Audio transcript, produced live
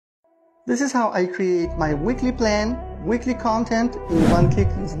This is how I create my weekly plan, weekly content in one click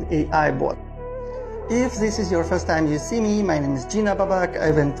using AI bot. If this is your first time you see me, my name is Gina Babak.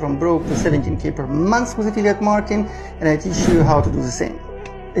 I went from broke to 17K per month with affiliate marketing, and I teach you how to do the same.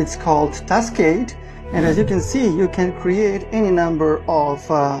 It's called 𝐋𝐈𝐒, and as you can see, you can create any number of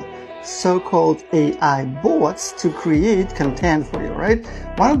so-called AI bots to create content for you, right?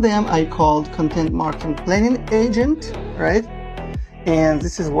 One of them I called content marketing planning agent, right? And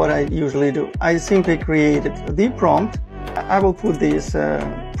this is what I usually do. I simply created the prompt. I will put this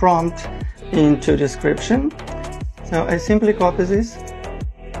prompt into description. So I simply copy this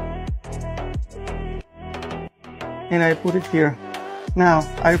and I put it here. Now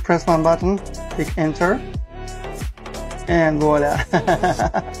I press one button, click enter, and voila.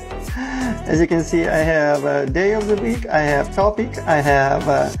 As you can see, I have a day of the week, I have topic, I have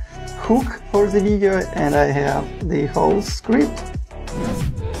a hook for the video, and I have the whole script.